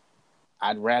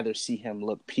 I'd rather see him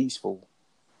look peaceful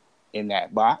in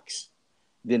that box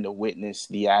than to witness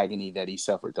the agony that he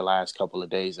suffered the last couple of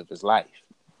days of his life.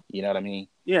 You know what I mean?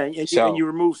 Yeah, and So, you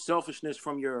remove selfishness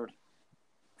from your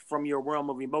realm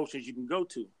of emotions you can go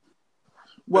to.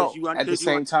 well, at the Because you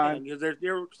same understand, time, because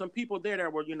there were some people there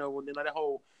that were, that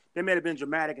whole, they may have been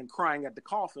dramatic and crying at the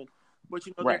coffin, but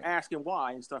right, they're asking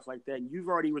why and stuff like that. And you've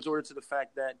already resorted to the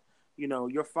fact that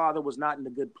your father was not in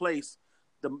a good place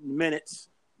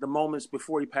the moments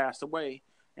before he passed away,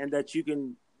 and that you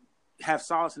can have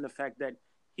solace in the fact that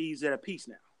he's at a peace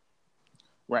now.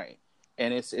 right.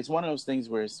 And it's one of those things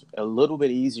where it's a little bit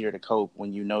easier to cope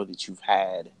when you know that you've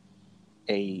had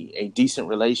a decent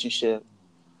relationship,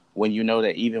 when you know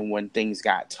that even when things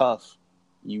got tough,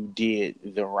 you did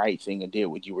the right thing and did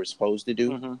what you were supposed to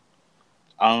do.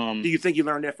 Do you think you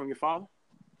learned that from your father?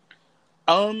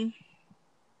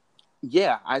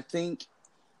 Yeah, I think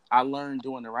I learned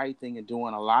doing the right thing and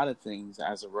doing a lot of things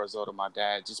as a result of my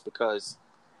dad, just because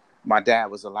my dad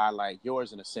was a lot like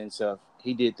yours in the sense of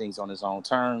he did things on his own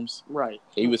terms. Right.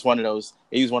 He was one of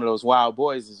those wild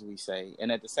boys, as we say.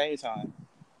 And at the same time,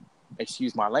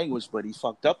 excuse my language, but he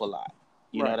fucked up a lot.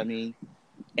 You know Right. what I mean?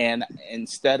 And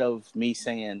instead of me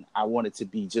saying I wanted to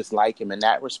be just like him in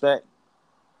that respect,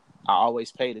 I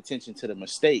always paid attention to the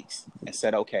mistakes and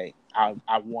said, okay,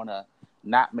 I want to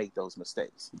not make those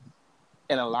mistakes.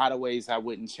 In a lot of ways, I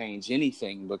wouldn't change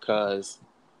anything because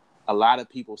a lot of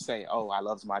people say, oh, I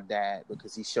loved my dad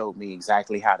because he showed me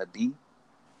exactly how to be.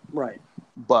 Right.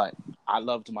 But I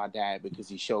loved my dad because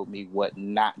he showed me what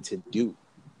not to do.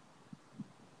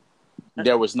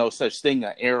 There was no such thing,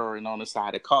 an error and on the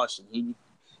side of caution. He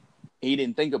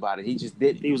didn't think about it. He just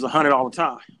did it. He was 100 all the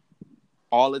time.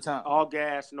 All the time. All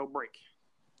gas, no brake.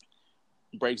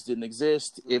 Brakes didn't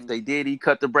exist. If they did, he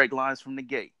cut the brake lines from the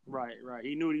gate. Right.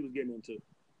 He knew what he was getting into.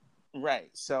 Right.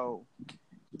 So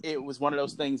it was one of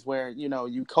those things where,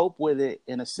 you cope with it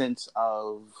in a sense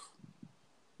of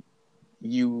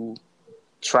you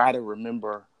try to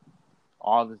remember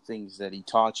all the things that he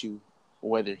taught you,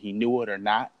 whether he knew it or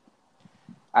not.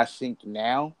 I think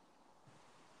now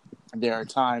there are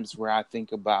times where I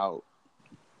think about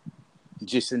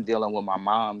just in dealing with my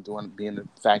mom, being the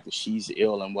fact that she's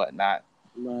ill and whatnot.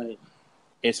 Right.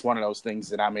 It's one of those things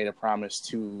that I made a promise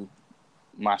to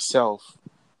myself.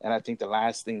 And I think the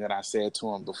last thing that I said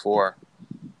to him before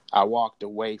I walked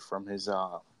away from his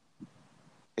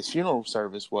funeral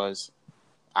service was,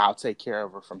 I'll take care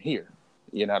of her from here.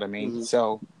 You know what I mean? Mm-hmm.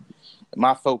 So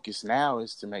my focus now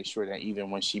is to make sure that even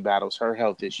when she battles her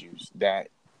health issues, that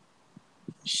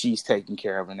she's taken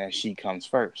care of and that she comes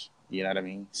first. You know what I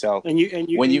mean? So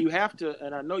you have to,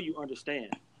 and I know you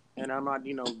understand, and I'm not,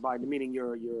 by demeaning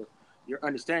your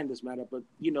understanding this matter, but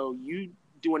you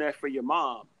doing that for your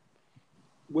mom,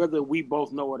 whether we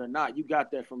both know it or not, you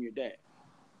got that from your dad.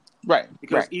 Right.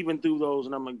 Because even through those,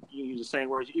 and I'm going to use the same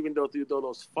words, even though through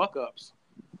those fuck ups,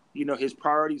 his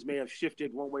priorities may have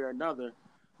shifted one way or another,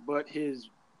 but his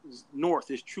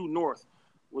true north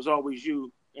was always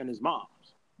you and his mom's.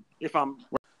 If I'm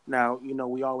now,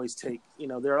 we always take,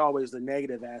 there are always the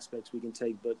negative aspects we can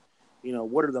take, but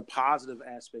what are the positive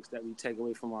aspects that we take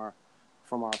away from our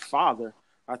father?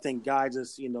 I think guides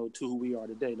us, to who we are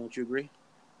today. Don't you agree?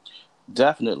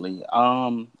 Definitely.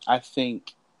 I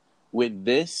think with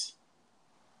this,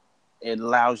 it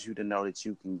allows you to know that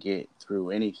you can get through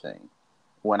anything.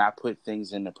 When I put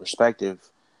things into perspective,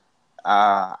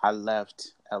 I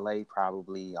left LA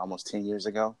probably almost 10 years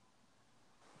ago,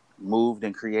 moved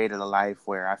and created a life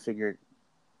where I figured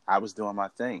I was doing my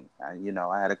thing.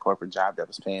 I had a corporate job that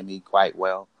was paying me quite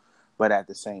well. But at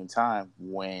the same time,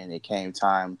 when it came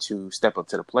time to step up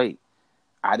to the plate,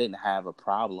 I didn't have a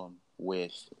problem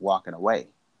with walking away.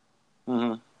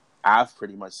 Mm-hmm. I've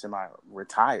pretty much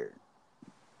semi-retired,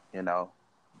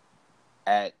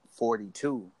 at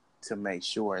 42 to make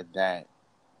sure that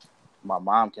my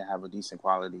mom can have a decent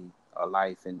quality of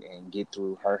life and get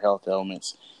through her health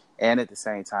ailments. And at the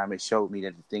same time, it showed me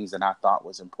that the things that I thought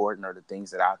was important or the things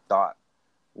that I thought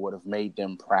would have made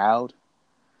them proud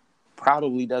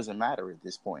probably doesn't matter at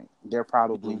this point. They're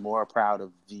probably more proud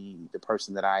of the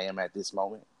person that I am at this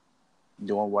moment,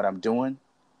 doing what I'm doing,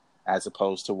 as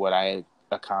opposed to what I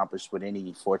accomplished with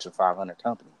any Fortune 500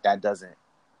 company. That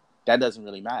doesn't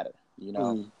really matter. You know,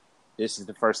 Mm-hmm. This is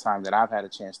the first time that I've had a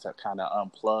chance to kind of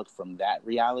unplug from that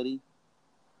reality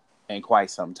in quite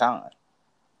some time.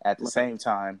 At the Right. same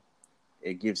time,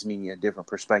 it gives me a different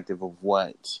perspective of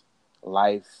what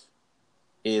life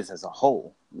is as a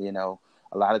whole. You know,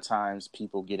 a lot of times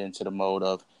people get into the mode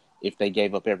of if they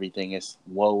gave up everything, it's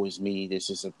woe is me.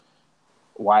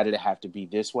 Why did it have to be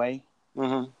this way?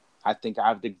 Mm-hmm. I think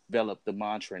I've developed the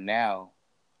mantra now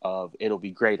of it'll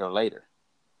be greater later.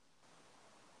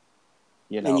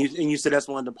 You And know, you said that's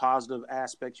one of the positive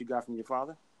aspects you got from your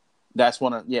father. that's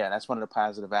one of the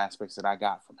positive aspects that I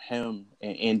got from him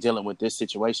in dealing with this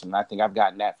situation. And I think I've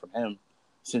gotten that from him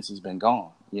since he's been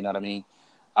gone. You know what I mean?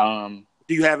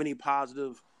 Do you have any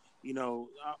positive,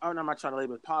 I'm not trying to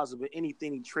label it positive, but any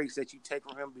traits that you take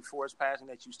from him before his passing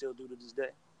that you still do to this day?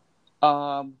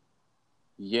 Um,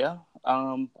 yeah.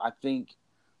 I think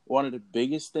one of the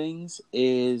biggest things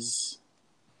is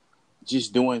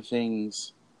just doing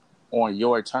things on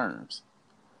your terms.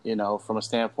 You know, from a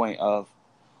standpoint of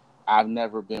I've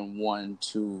never been one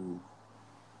to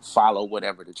follow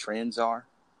whatever the trends are.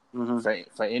 Mm-hmm.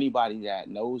 For anybody that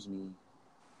knows me,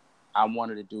 I'm one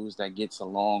of the dudes that gets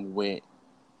along with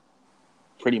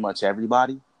pretty much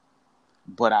everybody,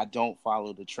 but I don't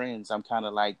follow the trends. I'm kind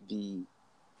of like the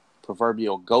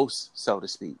proverbial ghost, so to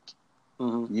speak.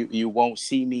 Mm-hmm. You won't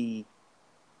see me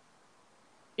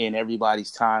in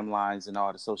everybody's timelines and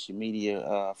all the social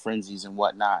media frenzies and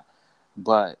whatnot,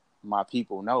 but my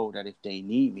people know that if they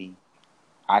need me,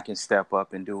 I can step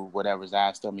up and do whatever's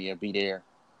asked of me or be there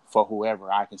for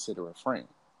whoever I consider a friend,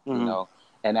 you Mm-hmm. know?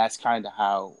 And that's kind of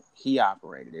how he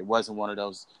operated. It wasn't one of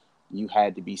those you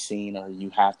had to be seen or you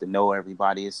have to know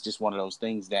everybody. It's just one of those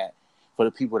things that for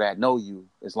the people that know you,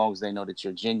 as long as they know that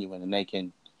you're genuine and they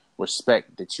can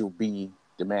respect that you'll be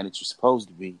the man that you're supposed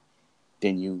to be,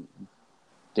 then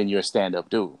you're a stand-up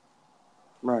dude.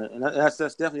 Right, and that's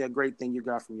definitely a great thing you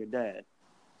got from your dad.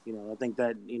 I think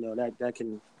that that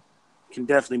can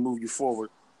definitely move you forward.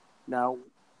 Now,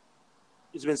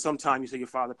 it's been some time. You said your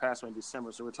father passed away in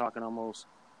December, so we're talking We're almost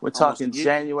a talking year.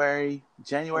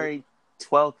 January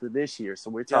 12th of this year. So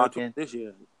we're Yeah, talking this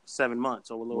year, 7 months,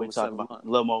 or a little we're over talking 7 about months. a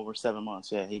little over 7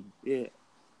 months. Yeah, Yeah.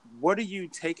 What are you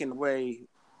taking away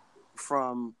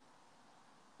from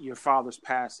your father's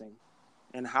passing,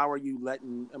 and how are you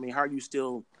how are you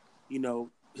still,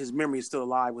 his memory is still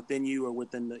alive within you or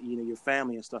within your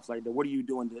family and stuff like that? What are you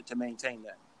doing to maintain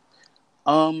that?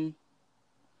 um,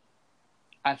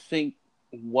 I think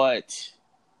what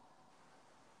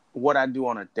I do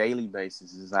on a daily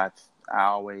basis is I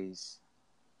always,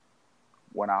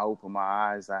 when I open my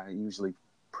eyes, I usually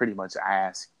pretty much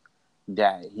ask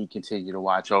that he continue to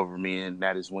watch over me and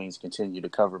that his wings continue to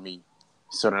cover me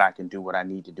so that I can do what I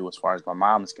need to do as far as my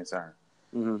mom is concerned.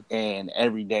 Mm-hmm. And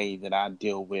every day that I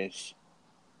deal with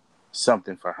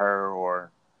something for her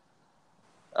or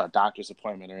a doctor's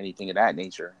appointment or anything of that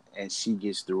nature, and she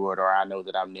gets through it, or I know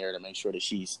that I'm there to make sure that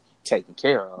she's taken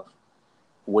care of,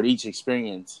 with each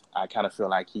experience, I kind of feel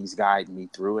like he's guiding me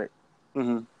through it.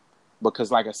 Mm-hmm.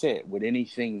 Because like I said, with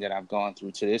anything that I've gone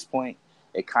through to this point,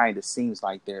 it kind of seems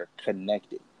like they're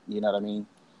connected. You know what I mean?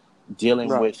 Dealing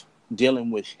Right.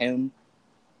 with him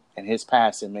and his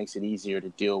passing makes it easier to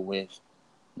deal with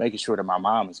making sure that my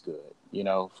mom is good, you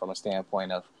know, from a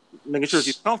standpoint of Making sure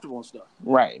she's comfortable and stuff.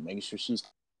 right, making sure she's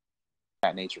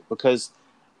that nature. Because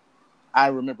I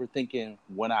remember thinking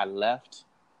when I left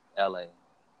LA,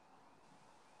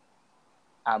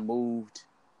 I moved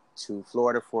to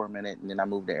Florida for a minute, and then I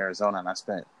moved to Arizona, and I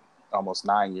spent almost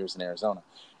 9 years in Arizona.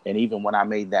 And even when I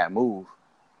made that move,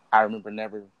 I remember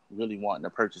never really wanting to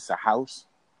purchase a house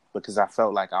because I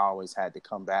felt like I always had to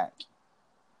come back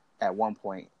at one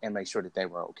point and make sure that they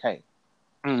were okay.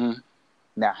 Mm-hmm.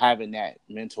 Now, having that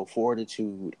mental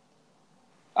fortitude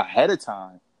ahead of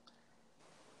time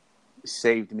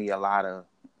saved me a lot of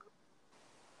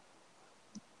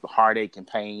heartache and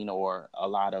pain or a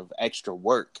lot of extra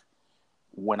work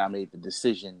when I made the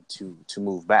decision to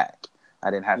move back. I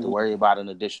didn't have to Mm-hmm. worry about an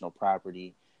additional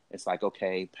property. It's like,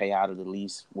 okay, pay out of the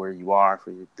lease where you are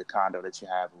for the condo that you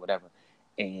have or whatever,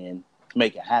 and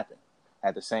make it happen.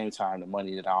 At the same time, the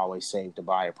money that I always saved to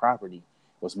buy a property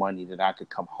was money that I could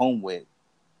come home with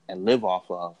and live off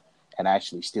of and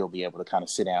actually still be able to kind of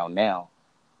sit down now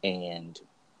and,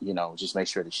 you know, just make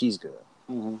sure that she's good.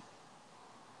 Mm-hmm.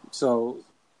 So,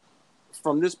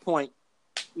 from this point,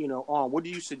 on, what do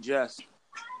you suggest,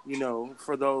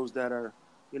 for those that are,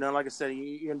 like I said,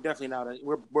 you're definitely not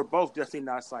we're both definitely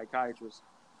not psychiatrists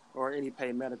or any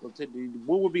paid medical.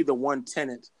 What would be the one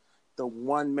tenet, the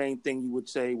one main thing you would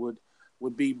say would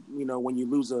would be, when you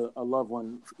lose a loved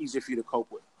one, easier for you to cope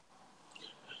with?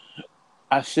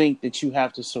 I think that you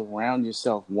have to surround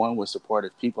yourself, one, with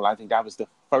supportive people. I think that was the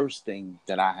first thing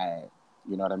that I had.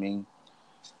 You know what I mean?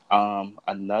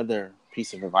 Another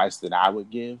piece of advice that I would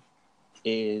give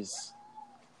is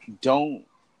don't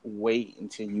wait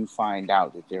until you find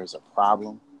out that there's a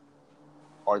problem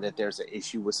or that there's an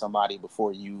issue with somebody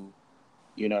before you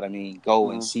know what I mean,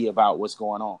 go and see about what's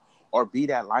going on. Or be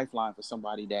that lifeline for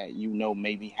somebody that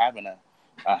may be having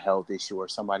a health issue, or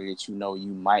somebody that you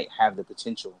might have the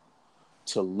potential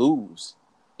to lose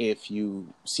if you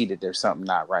see that there's something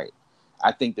not right.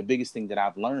 I think the biggest thing that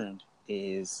I've learned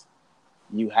is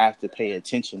you have to pay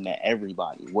attention to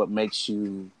everybody. What makes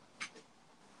you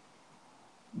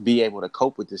be able to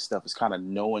cope with this stuff is kind of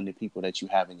knowing the people that you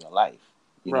have in your life.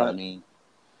 You know what I mean?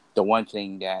 The one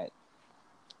thing that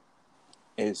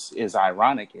is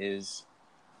ironic is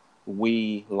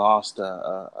we lost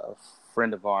a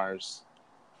friend of ours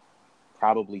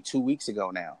probably 2 weeks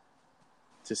ago now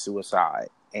to suicide.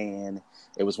 And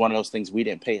it was one of those things we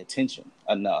didn't pay attention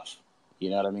enough.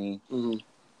 You know what I mean? Mm-hmm.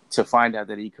 To find out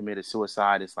that he committed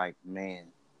suicide, it's like, man,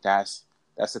 that's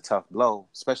a tough blow,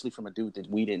 especially from a dude that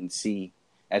we didn't see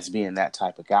as being that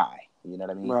type of guy. You know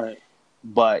what I mean? Right.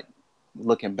 But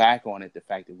looking back on it, the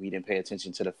fact that we didn't pay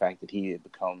attention to the fact that he had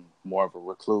become more of a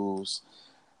recluse,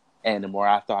 and the more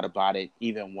I thought about it,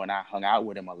 even when I hung out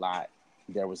with him a lot,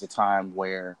 there was a time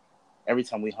where every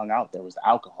time we hung out, there was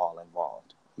alcohol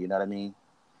involved. You know what I mean?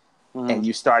 Mm-hmm. And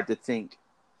you start to think,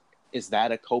 is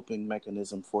that a coping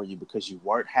mechanism for you because you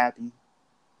weren't happy?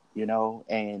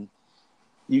 And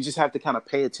you just have to kind of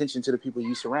pay attention to the people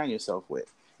you surround yourself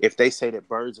with. If they say that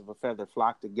birds of a feather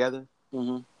flock together,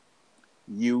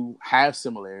 you have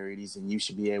similarities, and you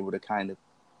should be able to kind of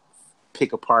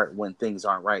pick apart when things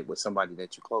aren't right with somebody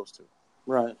that you're close to.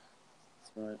 Right.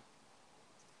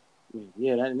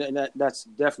 Yeah, that's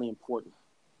definitely important.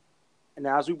 And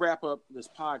now, as we wrap up this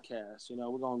podcast,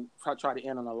 we're going to try to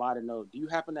end on a lighter note. Do you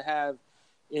happen to have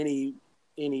any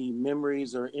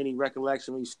memories or any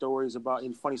recollection, any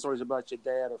funny stories about your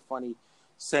dad, or funny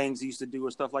sayings he used to do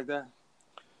or stuff like that?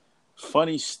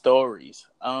 Funny stories.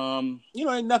 Ain't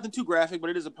nothing too graphic, but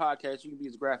it is a podcast. You can be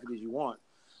as graphic as you want.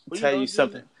 But, tell you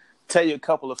something. Tell you a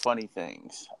couple of funny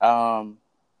things. For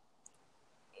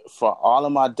all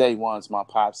of my day ones, my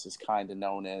pops is kind of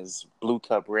known as Blue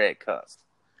Cup, Red Cup.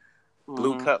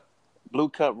 Mm-hmm. Blue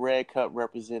Cup, Red Cup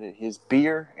represented his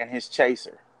beer and his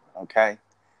chaser. Okay.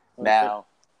 Now,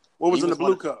 what was in the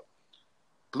Blue Cup?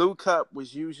 Blue Cup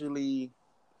was usually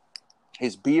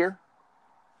his beer.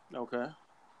 Okay.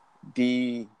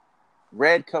 The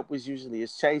Red Cup was usually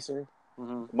his chaser.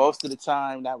 Mm-hmm. Most of the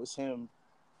time, that was him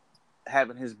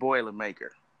having his Boilermaker.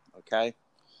 Okay.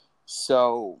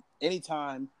 So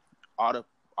anytime all of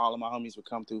my homies would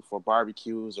come through for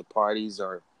barbecues or parties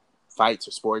or fights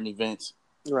or sporting events,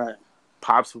 right,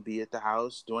 Pops would be at the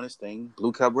house doing his thing,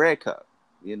 Blue Cup, Red Cup.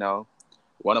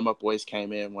 One of my boys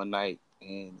came in one night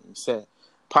and he said,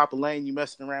 "Papa Lane, you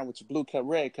messing around with your Blue Cup,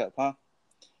 Red Cup, huh?"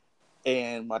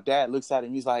 And my dad looks at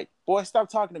him. He's like, "Boy, stop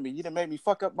talking to me. You done made me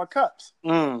fuck up my cups."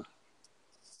 He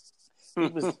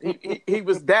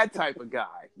was that type of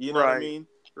guy. You know what I mean?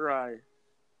 Right.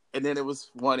 And then it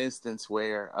was one instance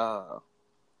where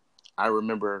I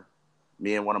remember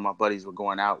me and one of my buddies were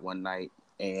going out one night,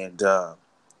 and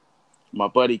my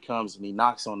buddy comes and he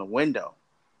knocks on the window.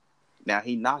 Now,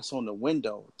 he knocks on the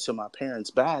window to my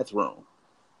parents' bathroom.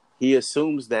 He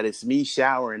assumes that it's me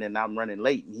showering and I'm running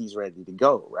late and he's ready to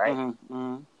go, right? Mm-hmm,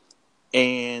 mm-hmm.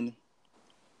 And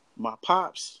my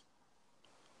pops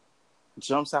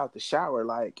jumps out the shower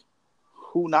like,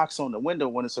 who knocks on the window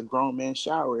when it's a grown man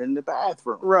shower in the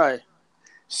bathroom? Right.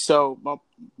 So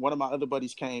one of my other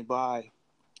buddies came by,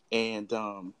 and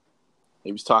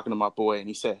he was talking to my boy, and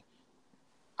he said,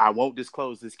 "I won't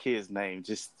disclose this kid's name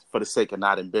just for the sake of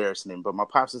not embarrassing him." But my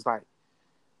pops is like,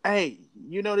 "Hey,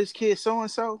 you know this kid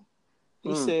so-and-so?"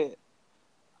 He said,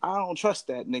 "I don't trust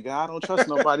that nigga. I don't trust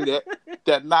nobody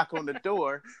that knock on the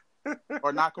door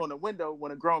or knock on the window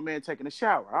when a grown man taking a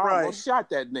shower. I almost shot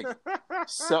that nigga."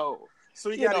 So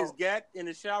he got his gat in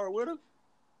the shower with him?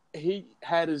 He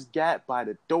had his gat by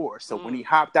the door. So when he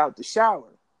hopped out the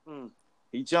shower,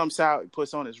 he jumps out, he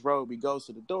puts on his robe, he goes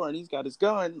to the door, and he's got his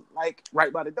gun like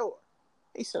right by the door.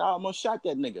 He said, "I almost shot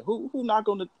that nigga. Who knock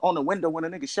on the window when a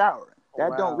nigga showering?"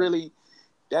 That don't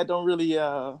really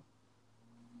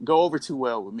go over too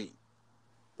well with me.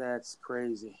 That's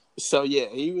crazy. So yeah,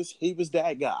 he was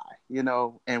that guy,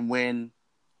 and when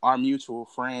our mutual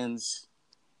friends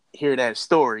hear that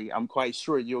story, I'm quite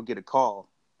sure you'll get a call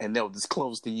and they'll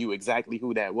disclose to you exactly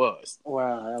who that was.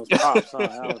 Wow, that was Pops,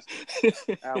 huh?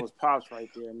 That was Pops right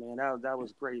there, man. That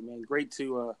was great, man. Great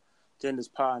to end this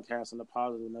podcast on a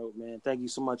positive note, man. Thank you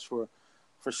so much for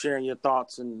sharing your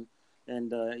thoughts and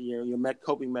your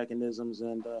coping mechanisms,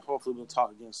 and hopefully we'll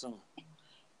talk again soon.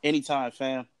 Anytime,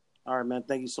 fam. All right, man.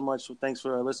 Thank you so much. Thanks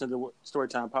for listening to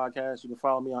Storytime Podcast. You can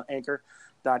follow me on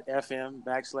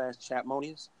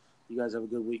anchor.fm/Chatmonious. You guys have a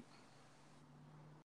good week.